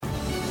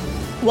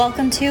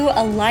Welcome to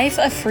a Life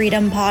of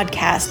Freedom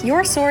podcast,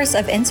 your source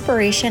of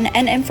inspiration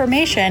and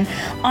information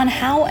on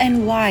how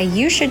and why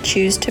you should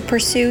choose to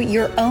pursue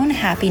your own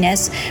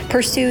happiness,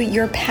 pursue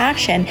your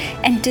passion,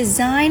 and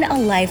design a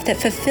life that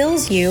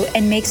fulfills you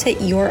and makes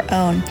it your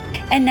own.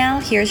 And now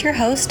here's your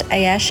host,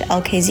 Ayesh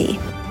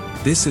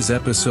LKZ. This is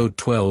episode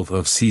 12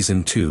 of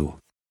season 2.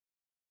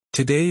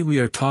 Today we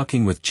are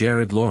talking with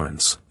Jared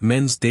Laurence,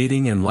 men's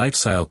dating and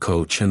lifestyle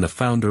coach and the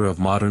founder of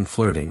Modern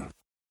Flirting.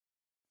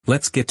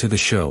 Let's get to the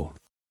show.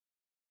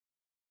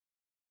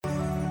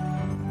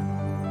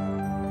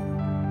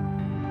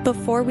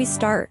 Before we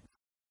start,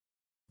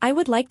 I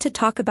would like to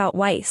talk about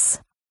Wise,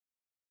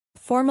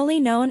 formerly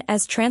known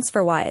as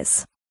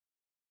TransferWise.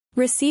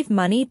 Receive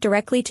money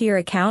directly to your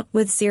account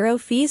with zero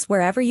fees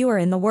wherever you are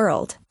in the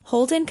world.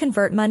 Hold and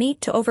convert money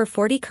to over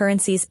 40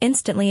 currencies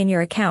instantly in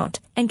your account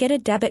and get a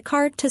debit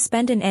card to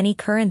spend in any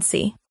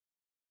currency.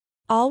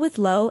 All with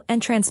low and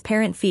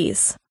transparent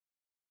fees.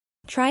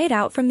 Try it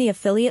out from the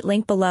affiliate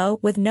link below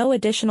with no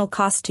additional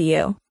cost to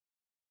you.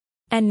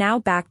 And now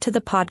back to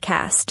the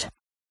podcast.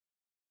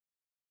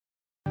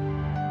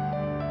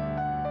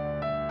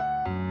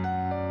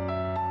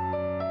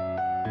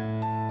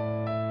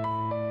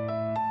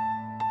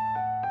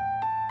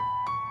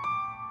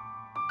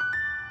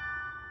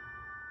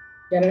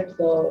 Jared,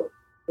 so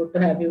good to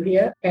have you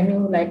here. Can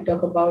you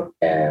talk about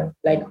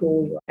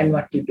who and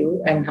what you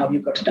do and how you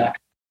got started?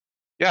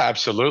 Yeah,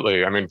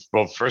 absolutely.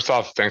 Well, first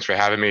off, thanks for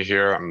having me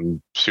here.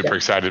 I'm super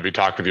excited to be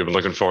talking with you. I've been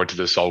looking forward to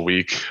this all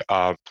week.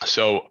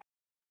 So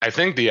I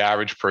think the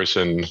average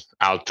person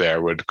out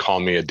there would call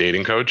me a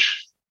dating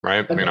coach,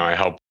 right? Okay. I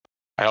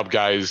help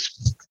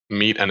guys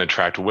meet and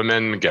attract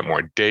women, get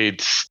more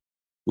dates,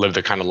 live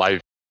the kind of life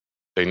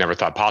they never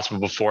thought possible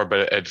before.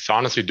 But it's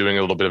honestly doing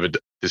a little bit of a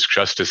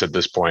disjustice at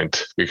this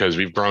point because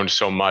we've grown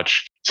so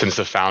much since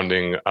the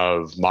founding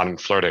of Modern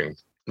Flirting.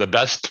 The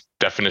best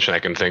definition I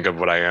can think of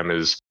what I am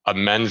is a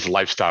men's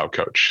lifestyle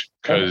coach,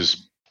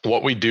 because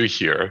what we do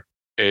here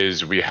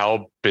is we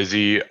help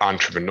busy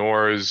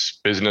entrepreneurs,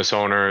 business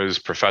owners,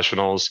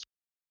 professionals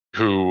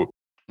who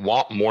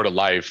want more to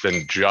life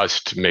than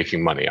just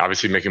making money.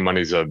 Obviously, making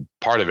money is a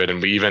part of it.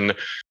 And we even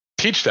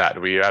teach that.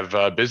 We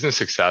have business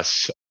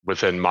success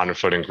within Modern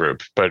Flirting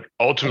Group. But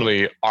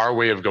ultimately, our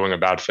way of going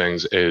about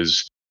things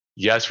is,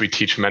 yes, we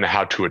teach men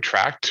how to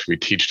attract. We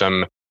teach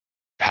them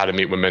how to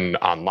meet women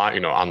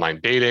online, online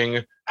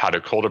dating, how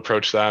to cold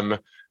approach them,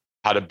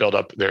 how to build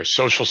up their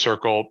social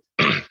circle.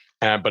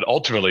 But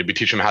ultimately, we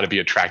teach them how to be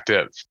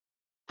attractive,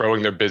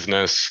 growing their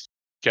business,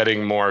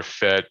 getting more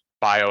fit,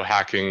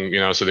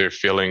 biohacking, so they're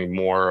feeling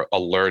more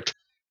alert,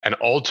 and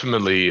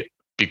ultimately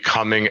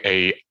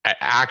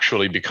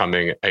actually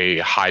becoming a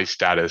high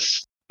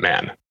status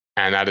man.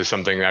 And that is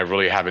something I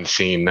really haven't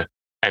seen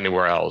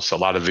anywhere else. A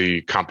lot of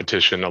the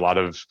competition, a lot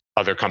of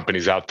other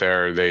companies out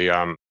there, they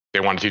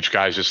want to teach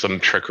guys just some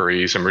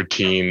trickery, some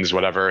routines,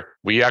 whatever.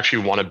 We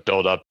actually want to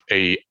build up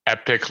a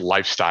epic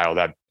lifestyle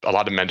that a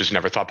lot of men just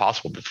never thought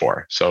possible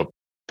before. So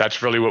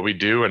that's really what we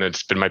do. And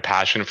it's been my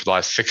passion for the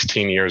last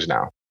 16 years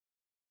now.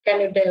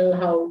 Can you tell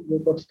how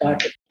you got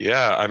started?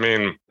 Yeah,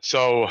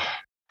 so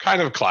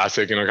kind of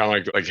classic, kind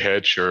of like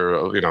Hitch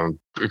or,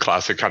 a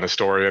classic kind of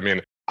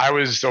story. I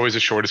was always the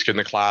shortest kid in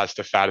the class,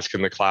 the fattest kid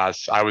in the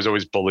class. I was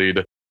always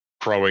bullied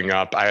growing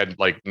up. I had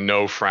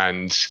no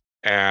friends.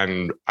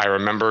 And I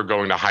remember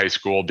going to high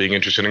school, being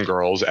interested in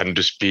girls and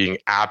just being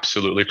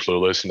absolutely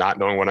clueless, not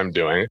knowing what I'm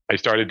doing. I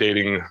started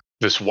dating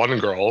this one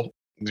girl,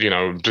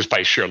 just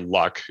by sheer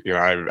luck.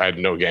 I had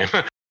no game.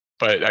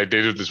 But I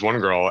dated this one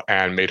girl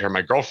and made her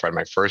my girlfriend,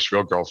 my first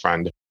real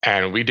girlfriend.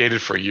 And we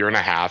dated for a year and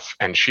a half.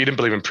 And she didn't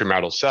believe in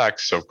premarital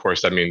sex. So of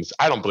course, that means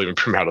I don't believe in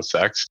premarital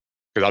sex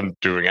because I'm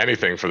doing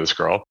anything for this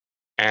girl.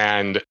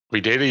 And we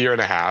dated a year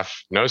and a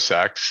half, no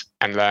sex.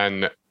 And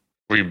then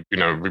we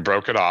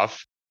broke it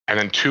off. And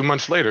then 2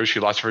 months later, she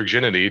lost her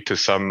virginity to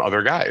some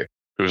other guy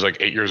who was 8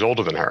 years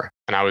older than her.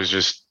 And I was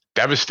just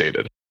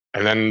devastated.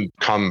 And then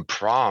come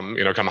prom,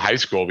 come high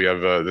school, we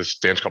have this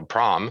dance called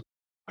prom.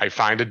 I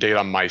find a date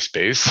on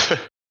MySpace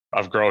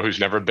of a girl who's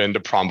never been to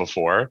prom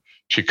before.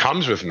 She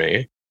comes with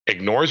me,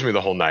 ignores me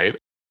the whole night.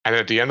 And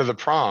at the end of the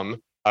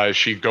prom,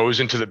 she goes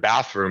into the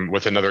bathroom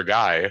with another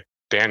guy,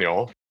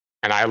 Daniel.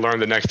 And I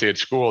learned the next day at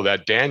school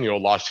that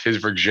Daniel lost his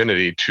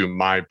virginity to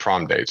my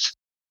prom dates.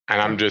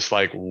 And I'm just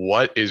like,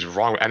 what is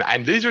wrong?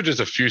 And these are just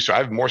a few. So I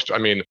have more.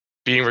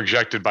 Being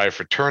rejected by a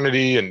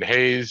fraternity and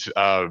Hayes,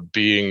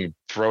 being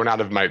thrown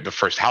out of the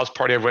first house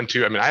party I went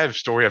to. I have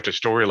story after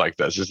story like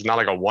this. It's not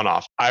like a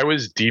one-off. I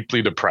was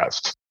deeply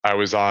depressed. I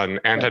was on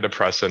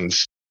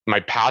antidepressants. My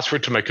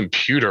password to my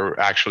computer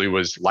actually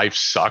was life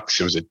sucks.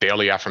 It was a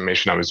daily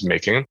affirmation I was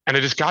making. And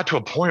it just got to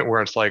a point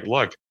where it's like,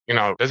 look,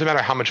 it doesn't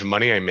matter how much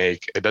money I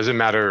make. It doesn't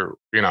matter,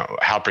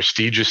 how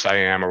prestigious I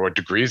am or what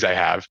degrees I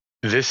have.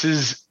 This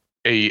is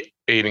an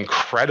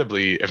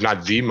incredibly, if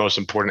not the most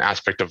important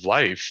aspect of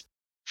life.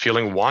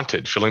 Feeling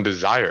wanted, feeling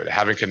desired,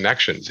 having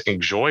connections,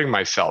 enjoying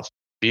myself,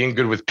 being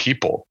good with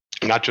people,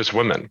 not just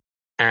women.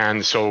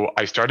 And so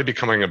I started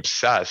becoming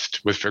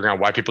obsessed with figuring out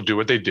why people do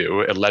what they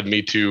do. It led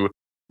me to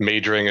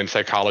majoring in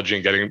psychology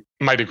and getting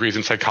my degrees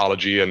in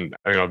psychology and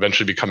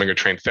eventually becoming a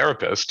trained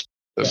therapist.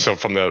 Yeah. So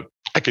from the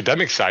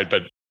academic side,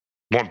 but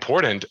more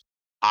important,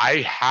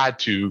 I had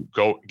to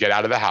go get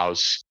out of the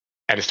house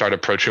and start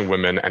approaching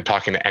women and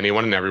talking to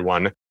anyone and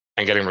everyone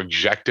and getting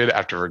rejected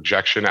after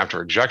rejection after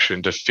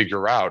rejection to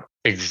figure out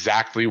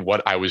exactly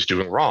what I was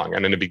doing wrong.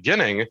 And in the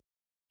beginning,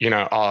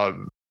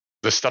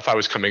 the stuff I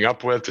was coming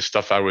up with, the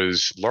stuff I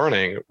was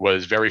learning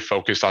was very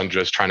focused on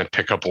just trying to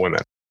pick up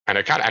women. And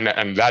it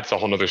and that's a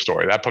whole nother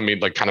story. That put me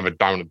like kind of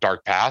down a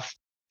dark path.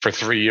 For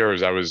 3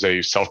 years, I was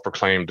a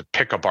self-proclaimed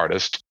pickup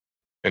artist.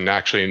 And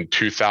actually in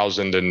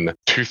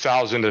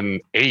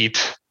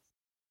 2008,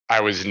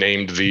 I was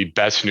named the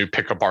best new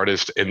pickup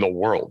artist in the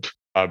world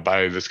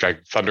by this guy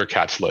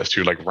Thundercats list,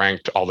 who like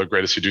ranked all the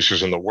greatest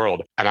seducers in the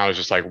world. And I was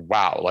just like,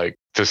 wow, like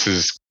this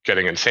is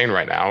getting insane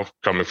right now,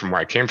 coming from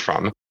where I came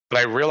from. But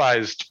I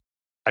realized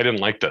I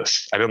didn't like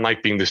this. I didn't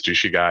like being this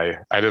douchey guy.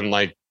 I didn't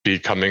like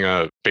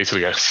becoming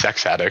basically a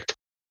sex addict,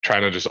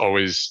 trying to just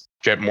always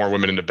get more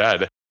women into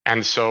bed.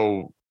 And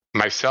so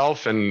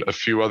myself and a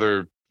few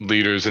other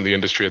leaders in the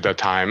industry at that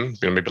time,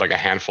 maybe like a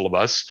handful of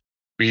us,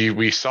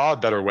 we saw a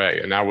better way.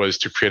 And that was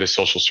to create a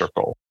social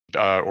circle,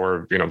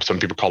 or some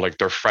people call like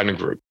their friend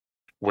group,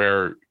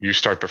 where you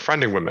start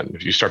befriending women,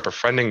 you start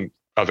befriending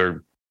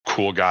other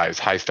cool guys,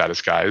 high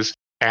status guys.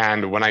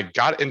 And when I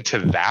got into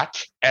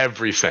that,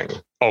 everything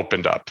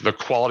opened up. The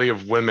quality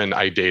of women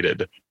I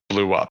dated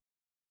blew up.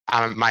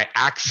 My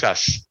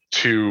access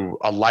to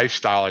a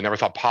lifestyle I never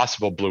thought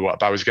possible blew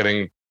up. I was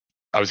getting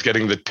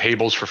the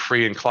tables for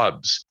free in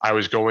clubs. I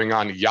was going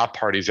on yacht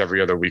parties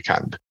every other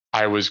weekend.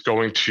 I was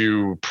going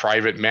to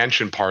private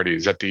mansion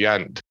parties at the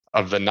end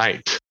of the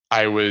night.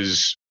 I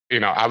was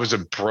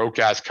a broke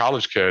ass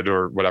college kid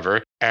or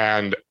whatever,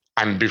 and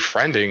I'm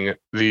befriending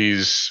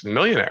these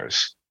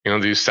millionaires,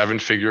 these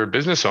 7-figure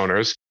business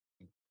owners.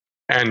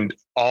 And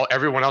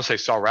everyone else I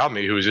saw around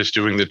me who was just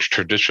doing the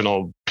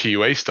traditional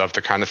PUA stuff,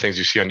 the kind of things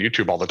you see on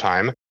YouTube all the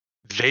time,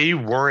 they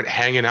weren't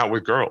hanging out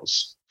with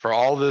girls. For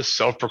all this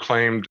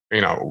self-proclaimed,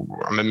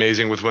 I'm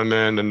amazing with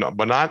women and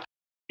whatnot,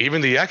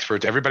 even the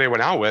experts, everybody I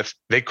went out with,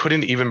 they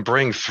couldn't even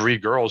bring 3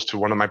 girls to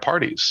one of my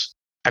parties.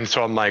 And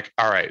so I'm like,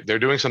 all right, they're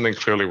doing something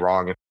clearly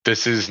wrong.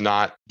 This is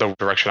not the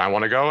direction I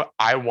want to go.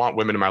 I want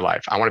women in my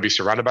life. I want to be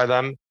surrounded by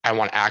them. I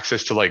want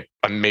access to like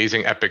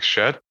amazing, epic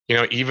shit.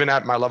 Even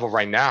at my level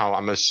right now,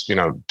 I'm a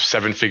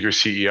 7-figure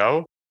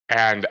CEO,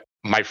 and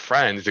my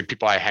friends, the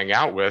people I hang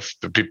out with,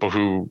 the people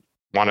who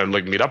want to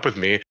like meet up with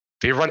me,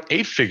 they run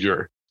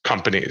 8-figure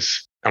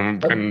companies.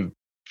 And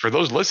for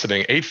those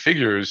listening, 8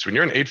 figures, when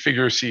you're an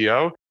 8-figure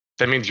CEO,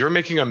 that means you're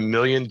making $1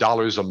 million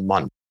a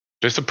month.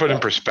 Just to put in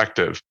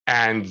perspective.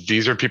 And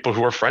these are people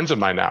who are friends of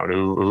mine now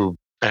who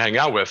I hang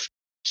out with.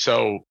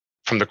 So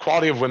from the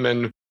quality of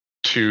women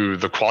to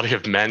the quality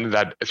of men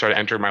that started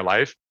entering my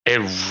life, it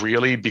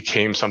really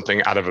became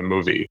something out of a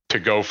movie to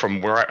go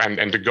from where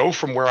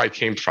I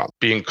came from,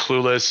 being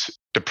clueless,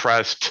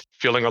 depressed,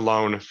 feeling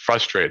alone,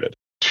 frustrated,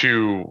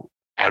 to,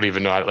 I don't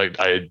even know, like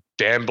a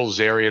Dan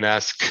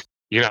Bilzerian-esque,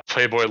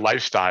 Playboy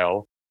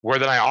lifestyle, where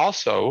then I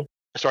also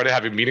started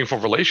having meaningful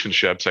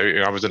relationships.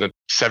 I was in a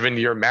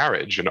 7-year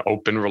marriage, an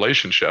open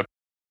relationship,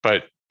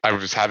 but I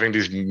was having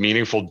these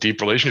meaningful, deep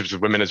relationships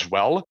with women as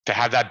well. To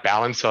have that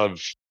balance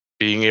of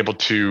being able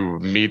to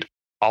meet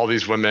all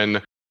these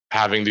women,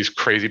 having these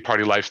crazy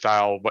party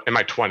lifestyle in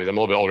my 20s. I'm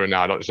a little bit older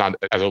now. It's not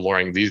as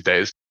alluring these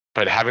days,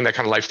 but having that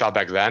kind of lifestyle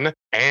back then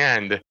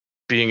and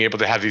being able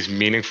to have these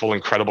meaningful,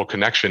 incredible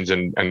connections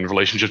and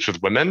relationships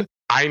with women,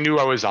 I knew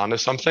I was onto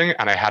something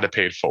and I had to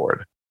pay it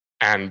forward.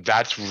 And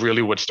that's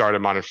really what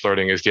started Modern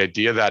Flirting, is the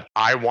idea that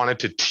I wanted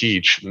to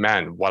teach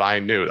men what I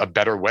knew, a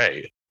better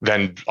way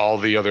than all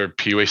the other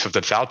PUA stuff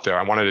that's out there.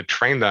 I wanted to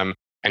train them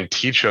and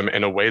teach them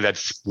in a way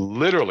that's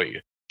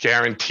literally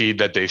guaranteed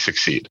that they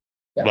succeed.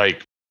 Yeah.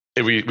 Like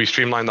we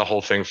streamlined the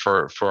whole thing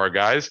for our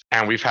guys,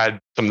 and we've had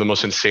some of the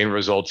most insane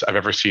results I've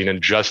ever seen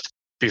in just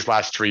these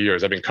last 3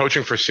 years. I've been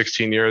coaching for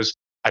 16 years.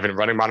 I've been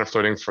running Modern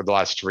Flirting for the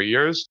last 3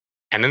 years.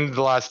 And in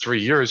the last 3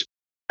 years,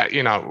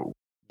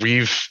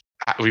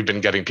 we've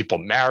been getting people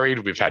married.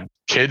 We've had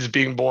kids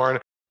being born.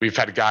 We've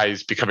had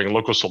guys becoming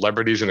local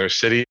celebrities in their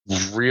city.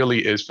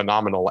 Really is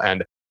phenomenal.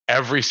 And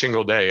every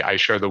single day I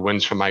share the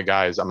wins from my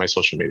guys on my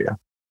social media.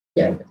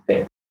 Yeah, that's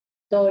great.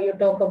 So you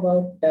talk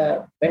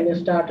about when you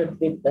started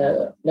with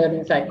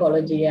learning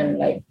psychology and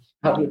like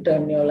how you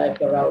turn your life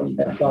around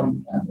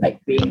from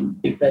like being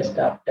depressed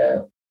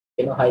after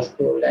high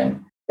school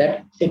and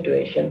that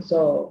situation.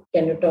 So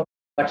can you talk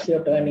what's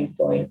your turning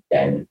point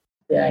and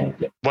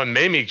what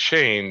made me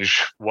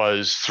change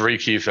was 3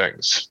 key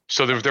things.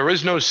 So there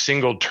is no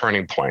single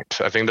turning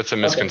point. I think that's a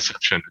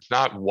misconception. Okay. It's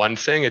not one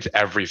thing, it's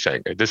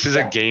everything. This is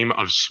a game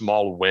of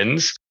small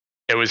wins.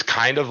 It was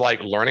kind of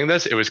like learning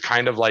this. It was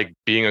kind of like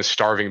being a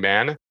starving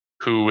man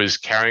who was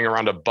carrying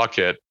around a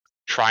bucket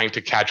trying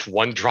to catch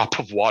 1 drop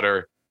of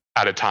water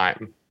at a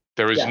time.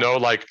 There was no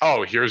like,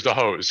 oh, here's the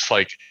hose.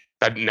 Like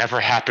that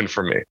never happened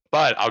for me.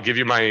 But I'll give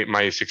you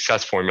my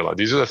success formula.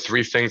 These are the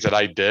 3 things that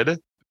I did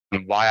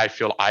and why I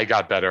feel I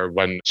got better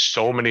when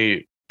so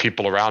many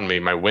people around me,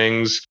 my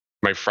wings,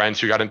 my friends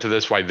who got into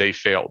this, why they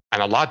failed.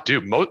 And a lot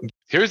do.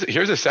 Here's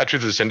the sad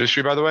truth of this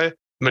industry, by the way.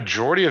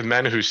 Majority of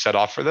men who set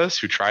off for this,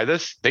 who try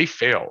this, they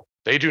fail.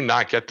 They do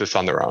not get this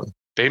on their own.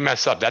 They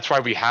mess up. That's why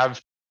we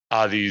have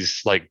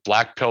these like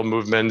black pill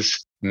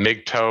movements,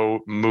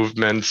 MGTOW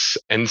movements,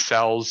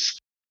 incels.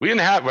 We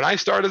didn't have, when I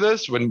started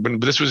this, when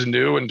this was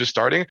new and just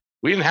starting,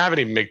 we didn't have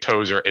any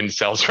MGTOWs or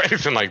incels or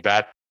anything like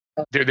that.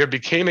 There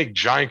became a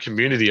giant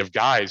community of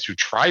guys who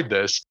tried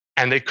this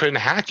and they couldn't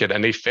hack it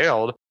and they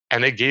failed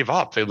and they gave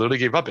up. They literally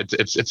gave up.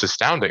 It's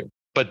astounding.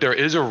 But there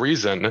is a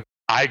reason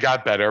I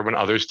got better when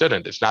others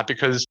didn't. It's not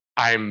because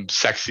I'm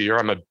sexier.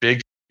 I'm a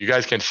big, you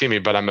guys can't see me,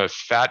 but I'm a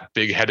fat,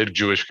 big-headed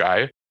Jewish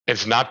guy.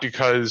 It's not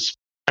because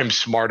I'm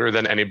smarter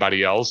than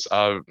anybody else.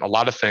 A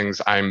lot of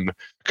things I'm a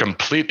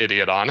complete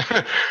idiot on,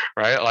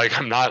 right? Like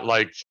I'm not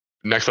like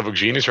next level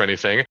genius or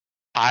anything.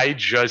 I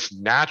just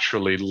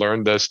naturally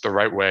learned this the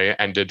right way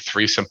and did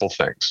 3 simple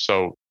things.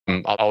 So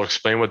I'll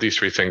explain what these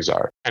 3 things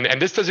are. And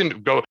this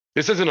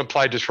doesn't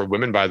apply just for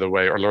women, by the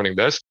way, or learning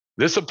this.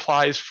 This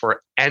applies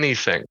for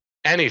anything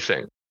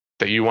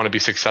that you want to be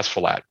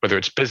successful at, whether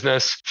it's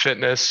business,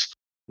 fitness,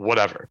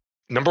 whatever.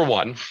 Number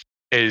 1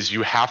 is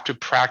you have to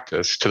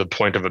practice to the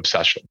point of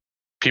obsession.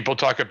 People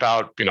talk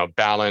about,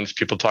 balance.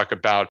 People talk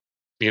about,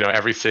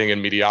 everything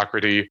in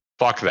mediocrity.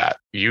 Fuck that.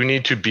 You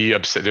need to be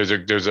obsessed.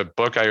 There's a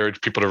book I urge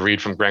people to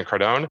read from Grant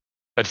Cardone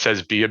that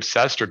says be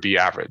obsessed or be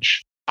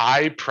average.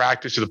 I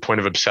practice to the point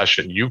of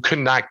obsession. You could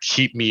not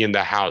keep me in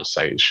the house,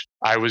 Aish.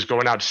 I was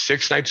going out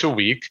 6 nights a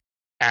week.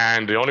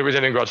 And the only reason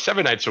I didn't go out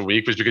 7 nights a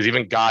week was because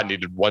even God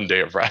needed 1 day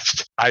of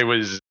rest. I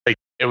was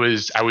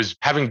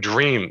having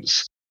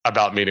dreams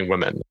about meeting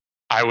women.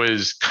 I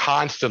was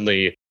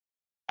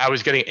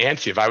getting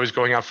antsy. If I was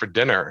going out for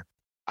dinner,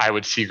 I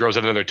would see girls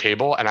at another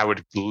table and I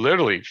would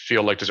literally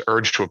feel like this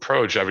urge to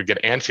approach. I would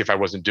get antsy if I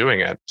wasn't doing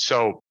it.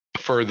 So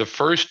for the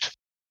first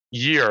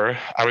year,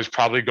 I was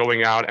probably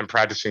going out and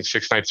practicing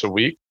 6 nights a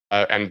week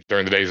and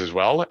during the days as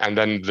well. And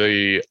then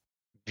the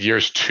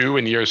years 2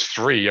 and years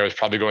 3, I was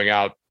probably going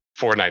out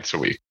 4 nights a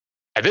week.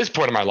 At this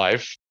point in my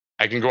life,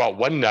 I can go out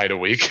 1 night a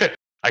week.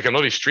 I can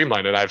literally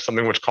streamline it. I have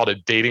something which called a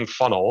dating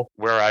funnel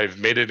where I've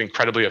made it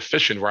incredibly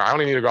efficient, where I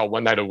only need to go out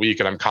 1 night a week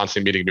and I'm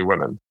constantly meeting new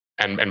women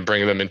and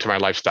bringing them into my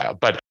lifestyle.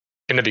 But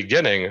in the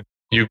beginning,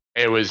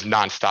 it was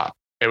nonstop.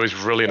 It was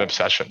really an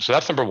obsession. So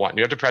that's number 1.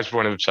 You have to practice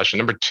for an obsession.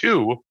 Number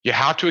 2, you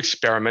have to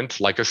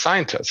experiment like a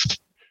scientist.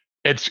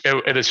 It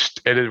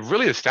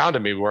really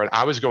astounded me where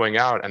I was going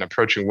out and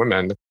approaching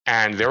women,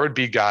 and there would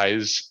be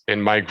guys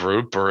in my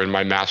group or in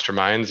my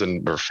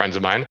masterminds or friends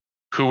of mine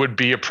who would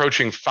be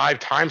approaching 5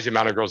 times the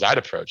amount of girls I'd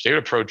approach.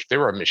 They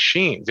were a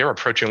machine. They were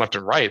approaching left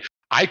and right.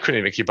 I couldn't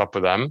even keep up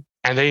with them,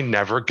 and they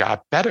never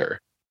got better.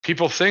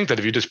 People think that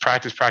if you just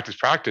practice,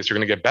 you're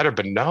going to get better,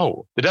 but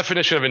no. The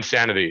definition of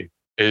insanity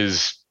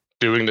is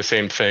doing the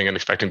same thing and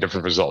expecting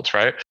different results,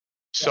 right? Yeah.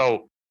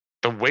 So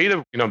the way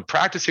to,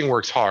 practicing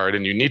works hard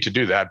and you need to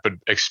do that, but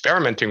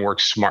experimenting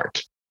works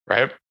smart,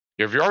 right?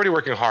 If you're already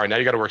working hard, now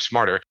you got to work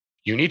smarter.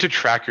 You need to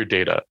track your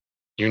data.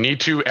 You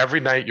need to, every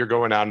night you're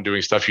going out and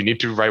doing stuff, you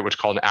need to write what's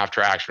called an after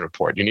action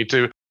report. You need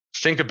to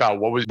think about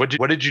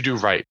what did you do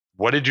right?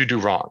 What did you do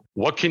wrong?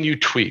 What can you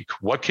tweak?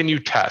 What can you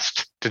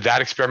test? Did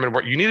that experiment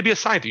work? You need to be a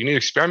scientist. You need to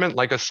experiment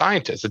like a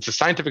scientist. It's a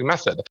scientific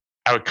method.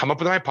 I would come up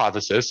with an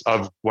hypothesis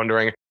of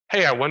wondering,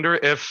 hey, I wonder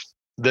if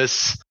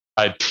this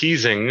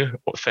teasing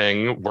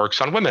thing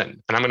works on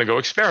women, and I'm going to go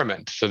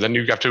experiment. So then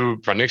you have to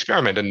run an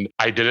experiment, and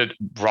I did it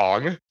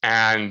wrong,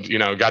 and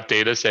got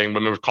data saying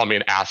women would call me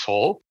an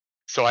asshole.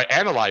 So I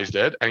analyzed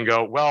it and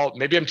go, well,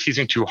 maybe I'm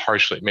teasing too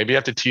harshly. Maybe I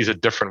have to tease a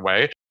different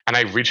way, and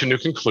I reach a new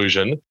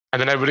conclusion, and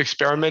then I would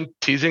experiment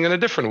teasing in a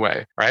different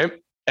way, right?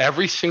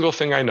 Every single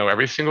thing I know,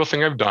 every single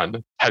thing I've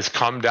done has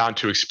come down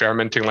to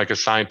experimenting like a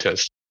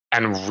scientist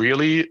and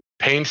really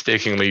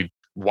painstakingly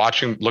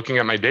looking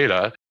at my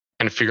data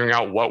and figuring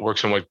out what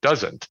works and what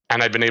doesn't.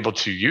 And I've been able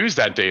to use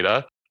that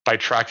data by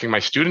tracking my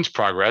students'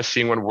 progress,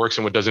 seeing what works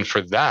and what doesn't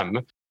for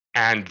them.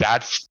 And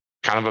that's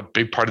kind of a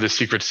big part of the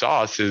secret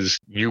sauce is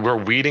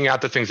we're weeding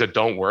out the things that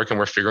don't work and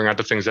we're figuring out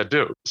the things that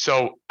do.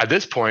 So at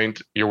this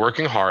point, you're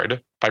working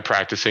hard by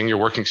practicing, you're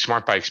working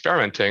smart by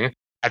experimenting.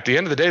 At the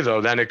end of the day,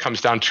 though, then it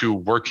comes down to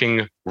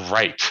working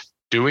right,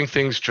 doing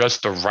things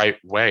just the right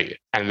way.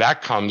 And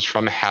that comes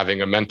from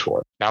having a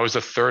mentor. That was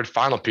the third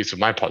final piece of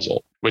my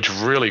puzzle, which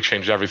really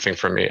changed everything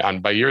for me.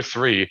 And by year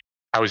 3,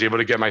 I was able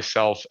to get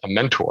myself a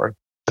mentor.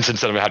 And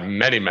since then, I've had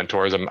many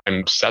mentors, I'm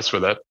obsessed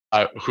with it,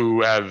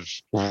 who have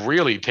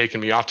really taken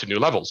me off to new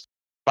levels.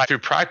 But through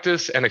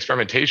practice and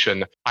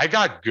experimentation, I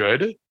got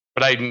good,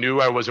 but I knew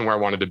I wasn't where I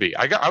wanted to be.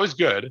 I was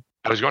good.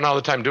 I was going all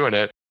the time doing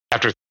it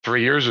after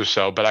 3 years or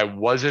so, but I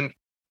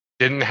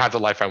didn't have the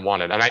life I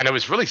wanted. And it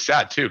was really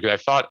sad too, because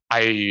I thought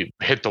I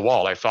hit the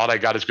wall. I thought I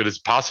got as good as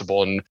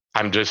possible and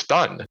I'm just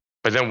done.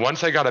 But then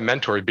once I got a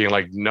mentor being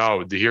like,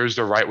 no, here's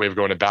the right way of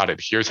going about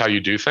it. Here's how you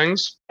do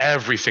things.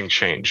 Everything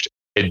changed.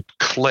 It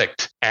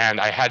clicked. And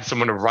I had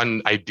someone to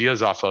run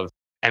ideas off of,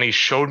 and he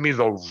showed me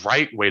the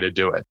right way to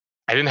do it.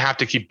 I didn't have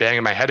to keep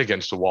banging my head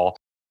against the wall.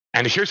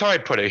 And here's how I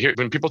put it. Here,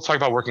 when people talk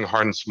about working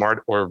hard and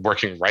smart or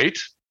working right,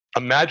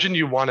 imagine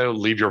you want to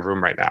leave your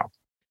room right now,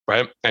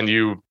 right?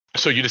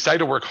 So you decide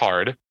to work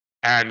hard,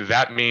 and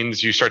that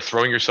means you start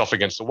throwing yourself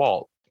against the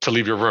wall to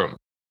leave your room.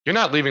 You're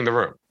not leaving the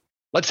room.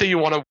 Let's say you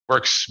want to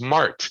work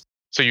smart.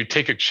 So you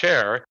take a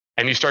chair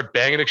and you start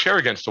banging a chair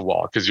against the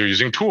wall because you're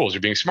using tools,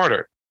 you're being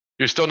smarter.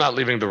 You're still not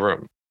leaving the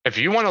room. If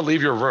you want to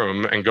leave your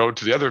room and go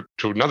to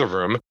another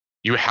room,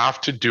 you have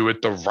to do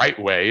it the right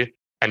way.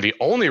 And the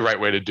only right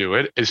way to do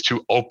it is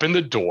to open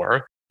the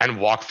door and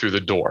walk through the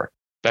door.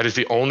 That is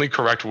the only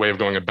correct way of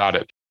going about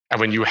it. And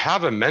when you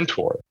have a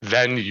mentor,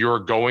 then you're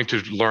going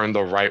to learn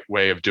the right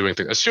way of doing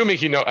things. Assuming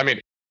don't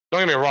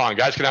get me wrong,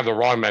 guys can have the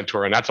wrong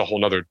mentor, and that's a whole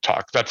nother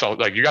talk. That's all,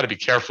 like, you got to be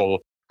careful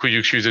who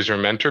you choose as your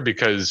mentor,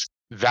 because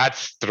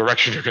that's the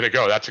direction you're going to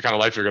go. That's the kind of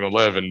life you're going to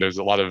live. And there's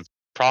a lot of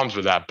problems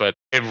with that. But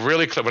it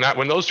really,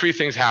 when those three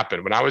things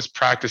happened, when I was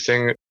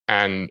practicing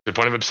and the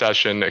point of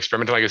obsession,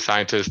 experimenting like a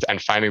scientist,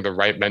 and finding the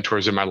right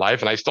mentors in my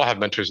life, and I still have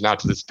mentors now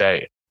to this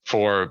day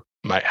for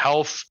my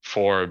health,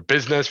 for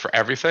business, for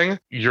everything,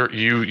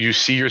 you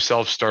see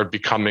yourself start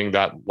becoming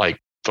that, like,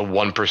 the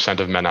 1%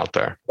 of men out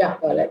there. Yeah,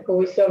 like,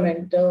 who is your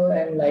mentor,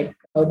 and like,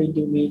 how did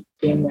you meet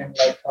him, and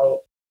like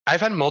how?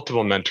 I've had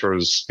multiple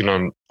mentors,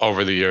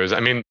 over the years. I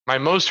mean, my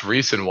most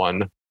recent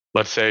one,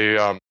 let's say,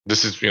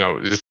 this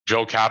is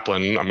Joe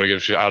Kaplan. I'm going to give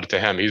a shout out to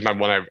him. He's my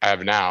one I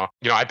have now.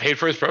 I paid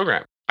for his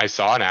program. I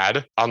saw an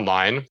ad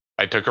online.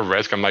 I took a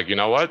risk. I'm like, you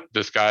know what?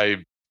 This guy,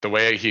 the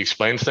way he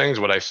explains things,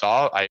 what I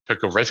saw, I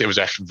took a risk. It was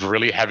a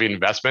really heavy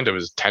investment. It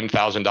was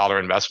 $10,000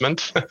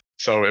 investment.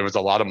 So it was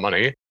a lot of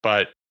money.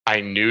 But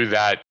I knew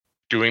that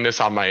doing this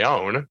on my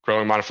own,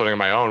 growing modern floating on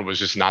my own, was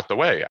just not the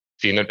way. I've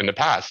seen it in the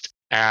past.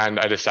 And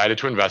I decided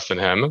to invest in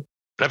him. And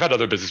I've had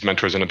other business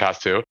mentors in the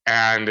past too.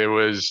 And it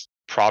was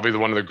probably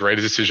one of the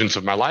greatest decisions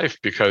of my life,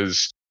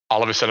 because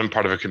all of a sudden I'm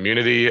part of a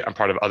community. I'm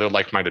part of other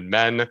like-minded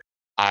men.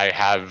 I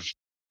have,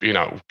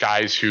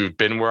 guys who've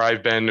been where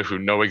I've been, who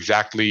know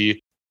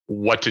exactly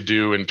what to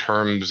do in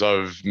terms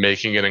of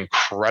making an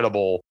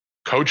incredible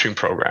coaching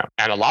program.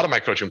 And a lot of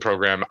my coaching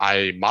program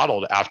I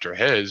modeled after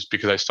his,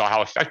 because I saw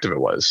how effective it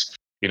was.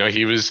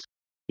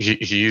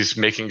 He's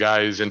making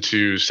guys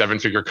into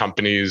 7-figure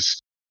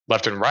companies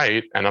left and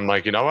right. And I'm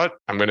like, you know what?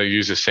 I'm going to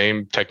use the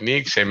same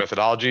techniques, same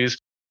methodologies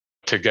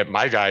to get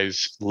my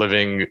guys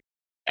living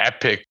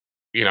epic,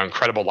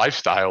 incredible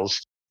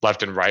lifestyles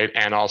left and right,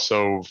 and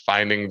also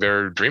finding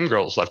their dream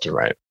girls left and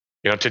right.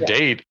 To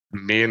date,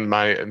 me and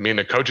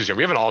the coaches here,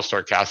 we have an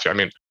all-star cast here. I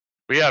mean,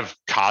 we have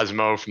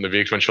Cosmo from the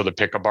VH1 show, the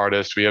pickup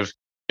artist. We have,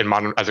 in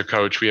modern, as a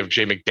coach, we have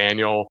Jay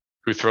McDaniel,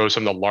 who throws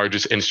some of the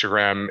largest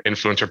Instagram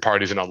influencer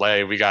parties in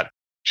LA. We got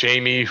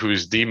Jamie,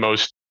 who's the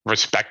most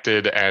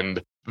respected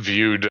and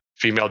viewed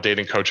female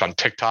dating coach on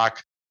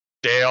TikTok.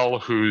 Dale,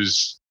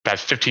 who's had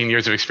 15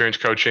 years of experience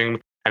coaching,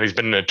 and he's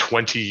been in a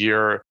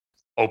 20-year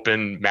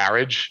open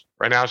marriage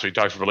right now. So he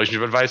talks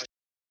relationship advice.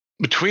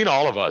 Between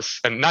all of us,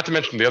 and not to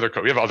mention the other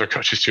we have other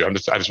coaches too. I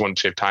just want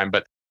to save time,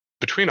 but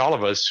between all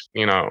of us,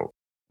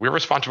 we're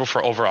responsible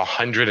for over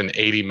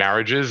 180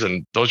 marriages,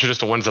 and those are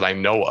just the ones that I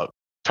know of.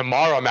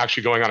 Tomorrow, I'm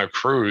actually going on a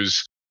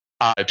cruise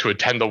to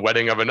attend the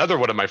wedding of another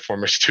one of my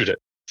former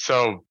students.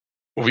 So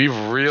we've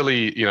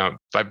really,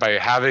 by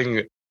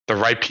having the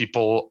right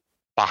people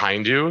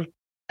behind you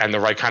and the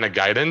right kind of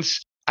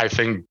guidance, I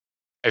think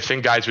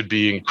guys would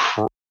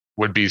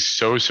be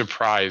so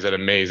surprised and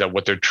amazed at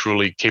what they're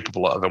truly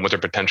capable of and what their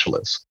potential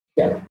is.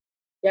 Yeah,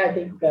 I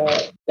think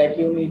that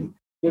you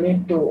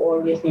need to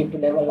always need to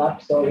level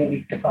up. So you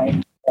need to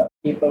find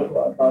people who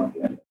are about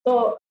you.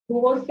 So who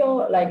was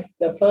your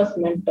the first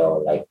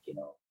mentor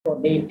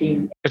for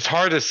dating? It's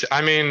hard to say.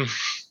 I mean,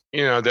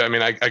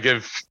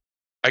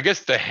 I guess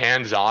the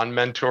hands-on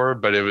mentor,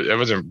 but it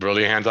wasn't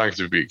really hands-on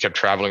because we kept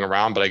traveling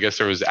around. But I guess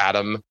there was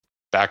Adam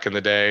back in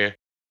the day.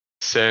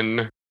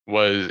 Sin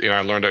was,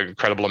 I learned an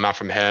incredible amount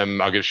from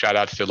him. I'll give shout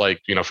outs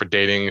to for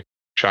dating,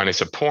 Johnny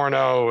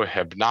Saporno,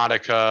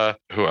 Hypnotica.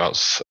 Who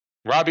else?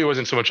 Robbie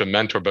wasn't so much a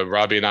mentor, but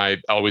Robbie and I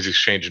always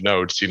exchanged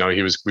notes.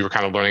 We were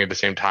kind of learning at the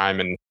same time,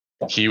 and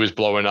he was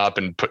blowing up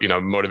and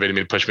motivated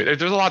me to push me.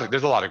 There's a lot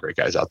of great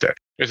guys out there.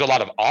 There's a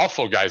lot of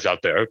awful guys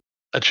out there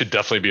that should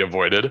definitely be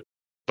avoided,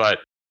 but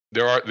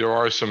there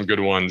are some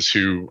good ones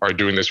who are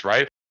doing this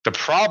right. The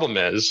problem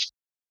is,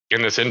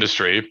 in this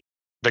industry,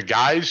 the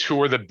guys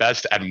who are the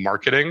best at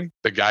marketing,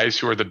 the guys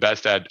who are the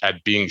best at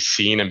being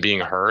seen and being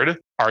heard,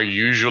 are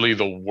usually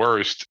the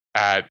worst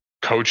at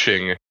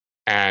coaching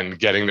and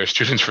getting their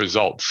students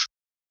results.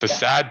 The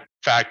sad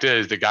fact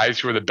is, the guys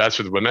who are the best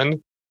with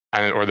women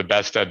or the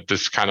best at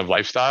this kind of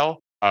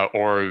lifestyle,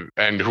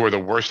 and who are the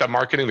worst at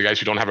marketing, the guys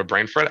who don't have a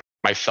brain for it,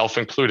 myself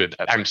included.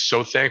 I'm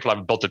so thankful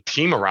I've built a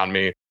team around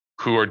me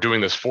who are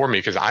doing this for me,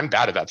 because I'm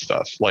bad at that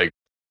stuff.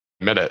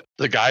 Admit it.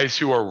 The guys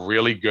who are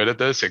really good at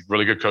this,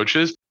 really good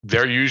coaches,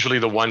 they're usually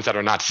the ones that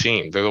are not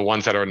seen. They're the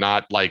ones that are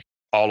not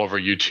all over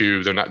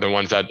YouTube. They're not the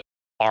ones that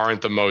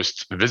aren't the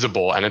most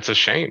visible, and it's a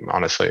shame,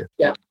 honestly.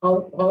 Yeah.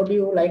 How do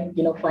you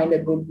find a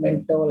good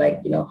mentor?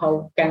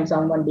 How can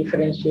someone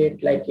differentiate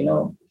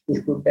is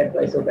good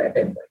advice or bad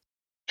advice?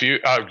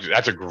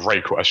 That's a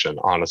great question,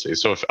 honestly.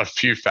 So a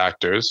few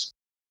factors.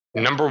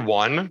 Number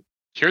one,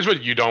 here's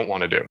what you don't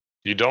want to do.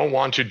 You don't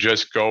want to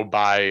just go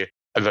by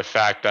the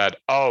fact that,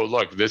 oh,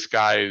 look, this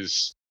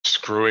guy's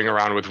screwing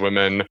around with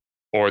women.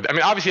 Or, I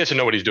mean, obviously he has to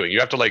know what he's doing. You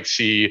have to like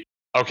see,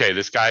 okay,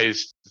 this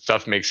guy's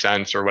stuff makes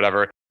sense or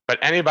whatever. But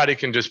anybody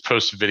can just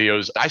post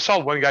videos. I saw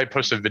one guy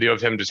post a video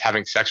of him just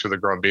having sex with a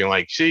girl and being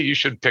like, see, you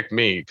should pick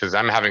me because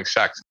I'm having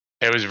sex.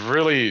 It was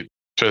really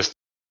just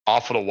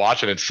awful to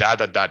watch. And it's sad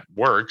that that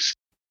works.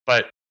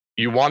 But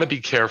you want to be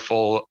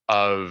careful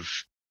of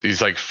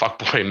these like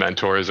fuckboy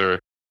mentors or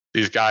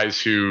these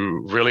guys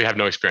who really have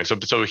no experience.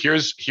 So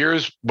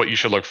here's what you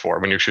should look for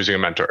when you're choosing a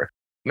mentor.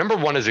 Number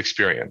one is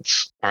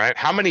experience. All right.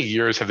 How many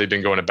years have they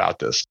been going about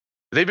this?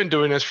 They've been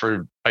doing this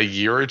for a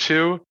year or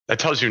two. That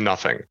tells you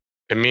nothing.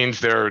 It means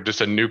they're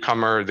just a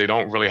newcomer. They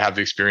don't really have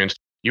the experience.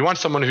 You want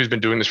someone who's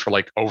been doing this for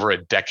like over a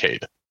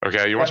decade.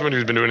 Okay. You want someone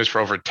who's been doing this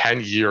for over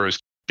 10 years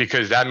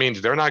because that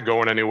means they're not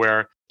going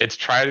anywhere. It's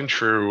tried and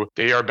true.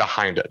 They are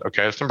behind it.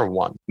 Okay. That's number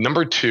one.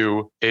 Number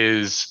two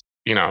is,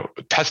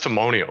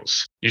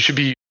 testimonials. If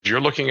you're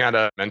looking at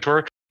a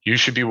mentor, you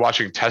should be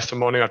watching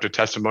testimony after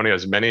testimony,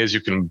 as many as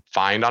you can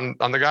find on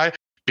the guy,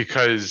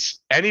 because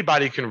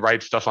anybody can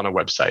write stuff on a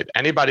website.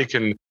 Anybody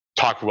can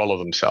talk well of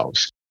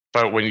themselves.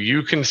 But when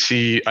you can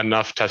see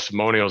enough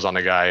testimonials on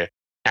a guy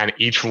and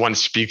each one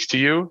speaks to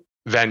you,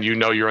 then you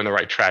know you're on the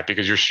right track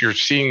because you're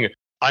seeing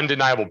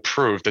undeniable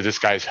proof that this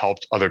guy's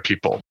helped other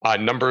people.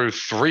 Number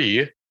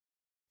three,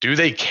 do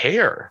they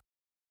care?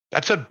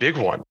 That's a big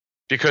one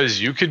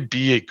because you could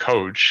be a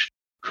coach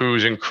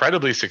who's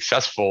incredibly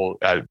successful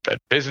at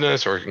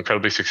business or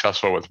incredibly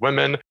successful with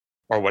women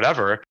or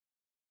whatever.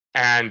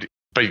 But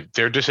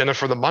they're just in it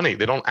for the money.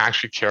 They don't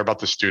actually care about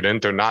the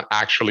student. They're not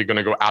actually going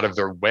to go out of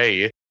their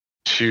way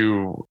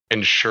to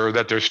ensure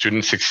that their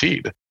students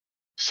succeed.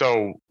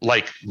 So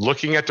like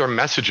looking at their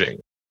messaging,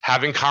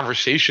 having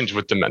conversations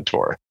with the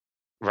mentor,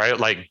 right?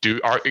 Like the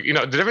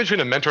difference between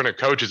a mentor and a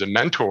coach is a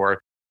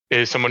mentor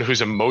is someone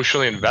who's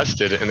emotionally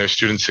invested in their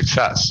student's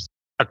success.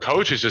 A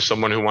coach is just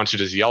someone who wants to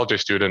just yell at their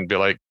student and be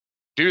like,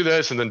 do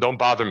this and then don't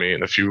bother me.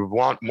 And if you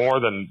want more,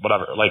 then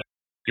whatever. Like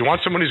you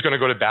want someone who's going to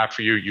go to bat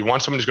for you. You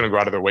want someone who's going to go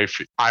out of their way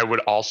for you. I would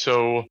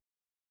also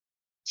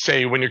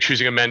say when you're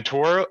choosing a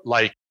mentor,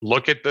 like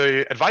look at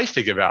the advice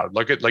they give out.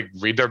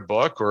 Read their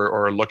book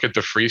or look at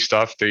the free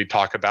stuff they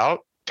talk about.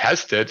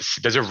 Test it.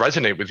 Does it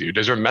resonate with you?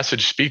 Does their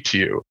message speak to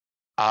you?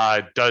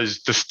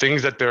 Does the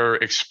things that they're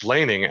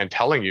explaining and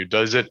telling you,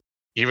 does it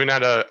even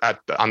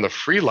on the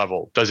free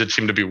level, does it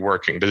seem to be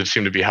working? Does it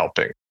seem to be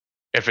helping?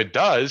 If it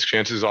does,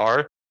 chances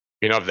are,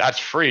 if that's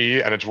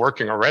free and it's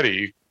working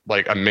already,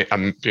 like,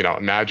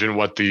 imagine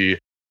what the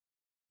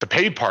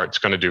paid part's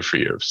going to do for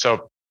you.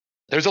 So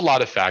there's a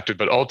lot of factors,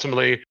 but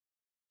ultimately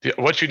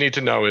what you need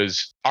to know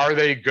is, are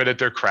they good at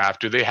their craft?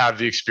 Do they have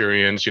the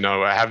experience?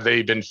 Have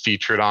they been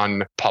featured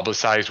on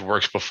publicized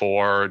works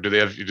before? Do they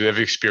have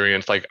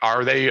experience? Like,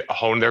 are they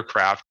honed their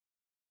craft?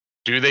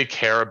 Do they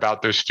care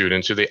about their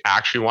students? Do they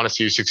actually want to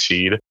see you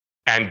succeed?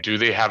 And do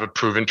they have a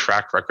proven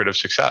track record of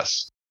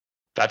success?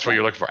 That's what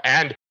you're looking for.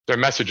 And their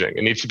messaging.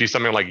 It needs to be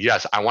something like,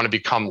 yes, I want to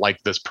become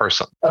like this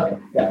person. Okay.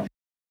 Yeah.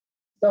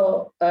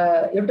 So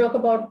you talk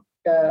about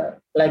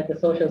like the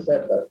social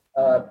circle.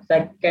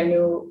 Can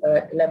you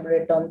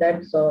elaborate on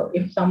that? So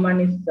if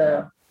someone is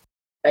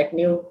like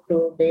new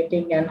to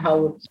dating and how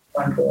would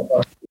one go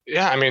about it?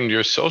 Yeah, I mean,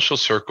 your social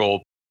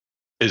circle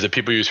is the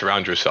people you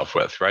surround yourself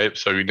with, right?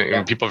 So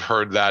people have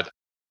heard that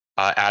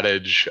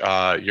adage,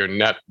 your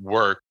net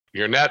worth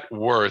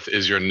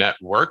is your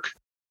network.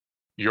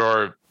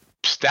 Your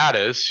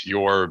status,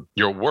 your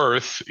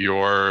worth,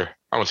 I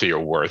won't say your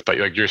worth, but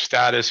like your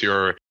status,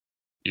 your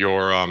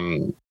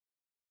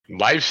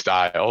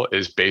lifestyle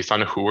is based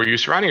on who are you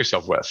surrounding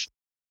yourself with.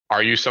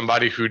 Are you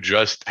somebody who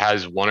just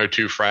has one or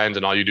two friends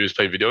and all you do is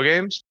play video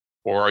games?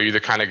 Or are you the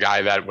kind of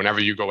guy that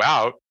whenever you go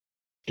out,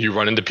 you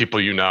run into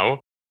people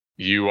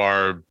you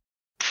are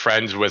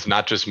friends with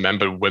not just men,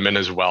 but women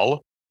as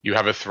well. You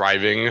have a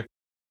thriving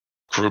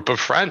group of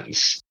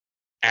friends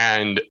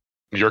and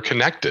you're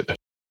connected.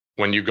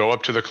 When you go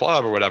up to the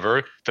club or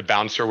whatever, the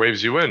bouncer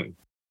waves you in.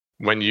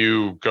 When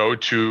you go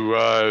to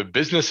a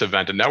business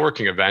event, a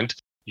networking event,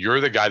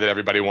 you're the guy that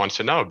everybody wants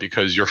to know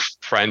because you're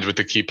friends with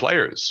the key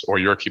players or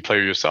you're a key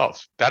player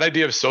yourself. That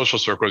idea of social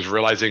circle is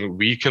realizing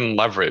we can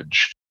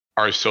leverage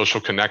our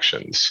social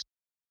connections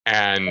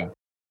and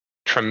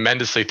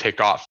tremendously take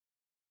off.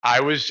 I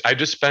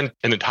just spent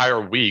an entire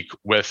week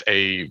with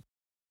a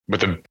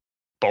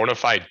bona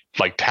fide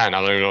like 10. I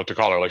don't even know what to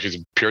call her. Like she's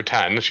a pure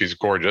 10. She's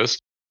gorgeous.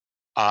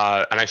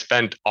 And I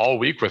spent all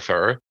week with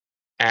her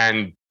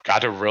and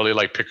got to really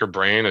like pick her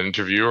brain and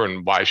interview her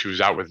and why she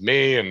was out with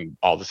me and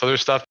all this other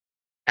stuff.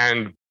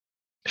 And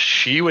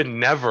she would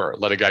never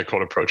let a guy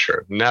cold approach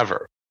her.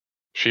 Never.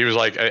 She was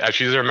like,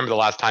 she doesn't remember the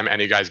last time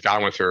any guys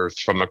got with her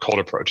from a cold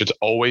approach. It's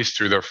always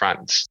through their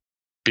friends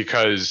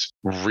because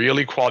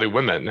really quality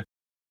women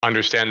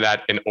understand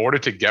that in order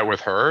to get with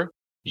her,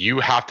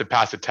 you have to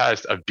pass a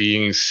test of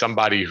being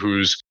somebody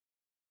who's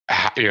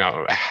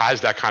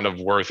has that kind of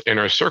worth in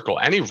her circle.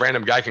 Any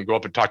random guy can go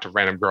up and talk to a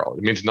random girl.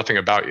 It means nothing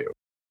about you.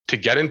 To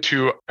get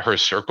into her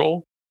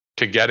circle,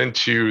 to get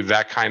into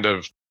that kind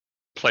of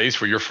place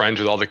where you're friends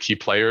with all the key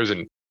players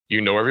and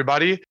you know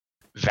everybody,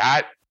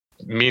 that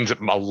means a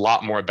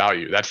lot more about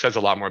you. That says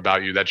a lot more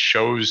about you. That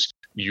shows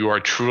you are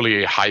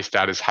truly a high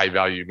status, high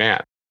value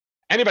man.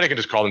 Anybody can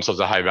just call themselves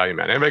a high value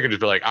man. Anybody can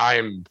just be like, I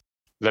am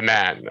the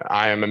man.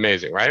 I am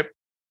amazing, right?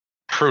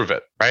 Prove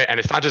it, right? And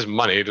it's not just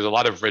money. There's a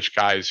lot of rich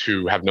guys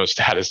who have no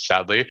status,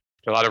 sadly.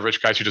 There are a lot of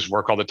rich guys who just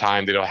work all the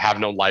time. They don't have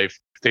no life.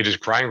 They just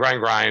grind.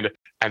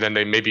 And then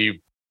they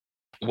maybe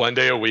one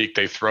day a week,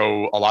 they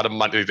throw a lot of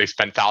money. They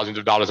spend thousands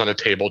of dollars on a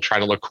table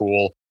trying to look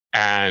cool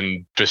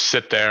and just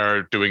sit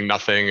there doing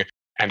nothing,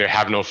 and they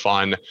have no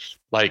fun.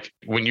 Like,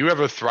 when you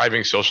have a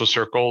thriving social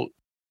circle,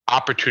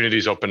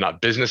 opportunities open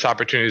up, business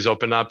opportunities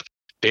open up,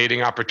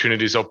 dating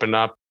opportunities open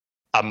up,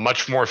 a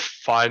much more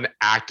fun,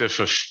 active,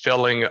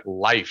 fulfilling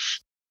life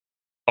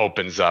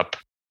opens up,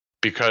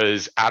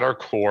 because at our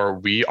core,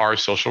 we are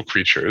social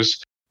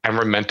creatures and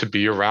we're meant to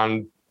be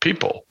around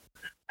people.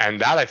 And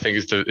that, I think,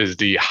 is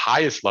the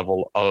highest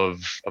level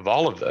of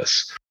all of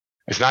this.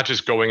 It's not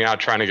just going out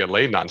trying to get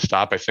laid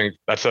nonstop. I think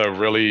that's a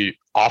really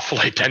awful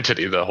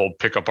identity, the whole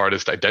pickup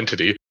artist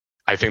identity.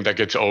 I think that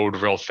gets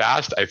old real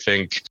fast. I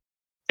think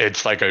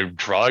it's like a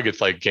drug.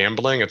 It's like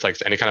gambling. It's like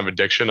any kind of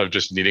addiction of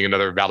just needing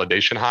another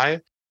validation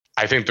high.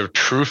 I think the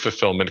true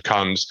fulfillment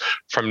comes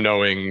from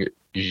knowing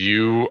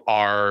you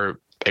are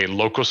a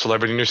local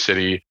celebrity in your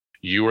city.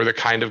 You are the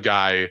kind of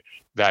guy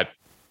that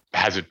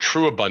has a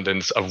true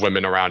abundance of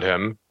women around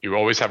him. You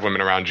always have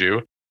women around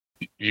you.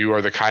 You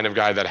are the kind of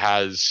guy that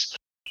has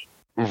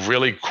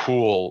really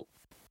cool,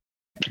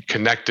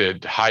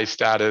 connected, high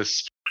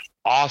status,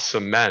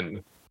 awesome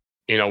men,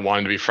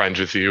 wanting to be friends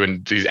with you.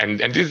 And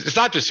it's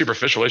not just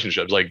superficial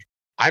relationships. Like,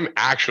 I'm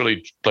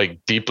actually like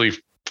deeply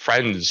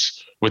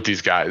friends with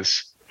these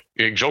guys.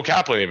 Joe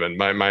Kaplan, even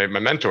my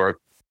mentor,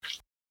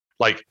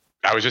 like,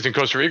 I was just in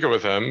Costa Rica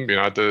with him,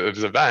 at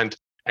this event,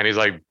 and he's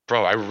like,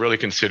 bro, I really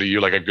consider you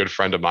like a good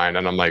friend of mine.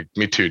 And I'm like,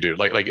 me too, dude.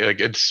 Like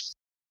it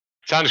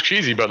sounds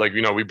cheesy, but like,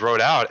 we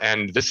broed out,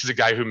 and this is a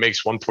guy who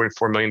makes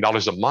 $1.4 million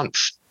a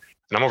month.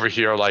 And I'm over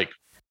here like,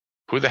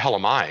 who the hell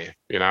am I?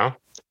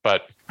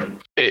 But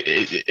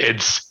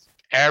it's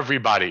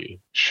everybody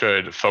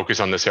should focus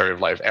on this area of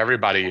life.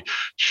 Everybody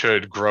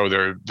should grow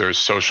their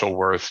social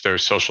worth, their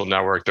social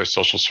network, their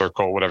social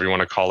circle, whatever you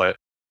want to call it.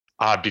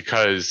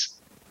 Because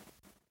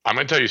I'm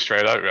going to tell you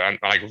straight up,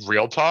 like,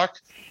 real talk,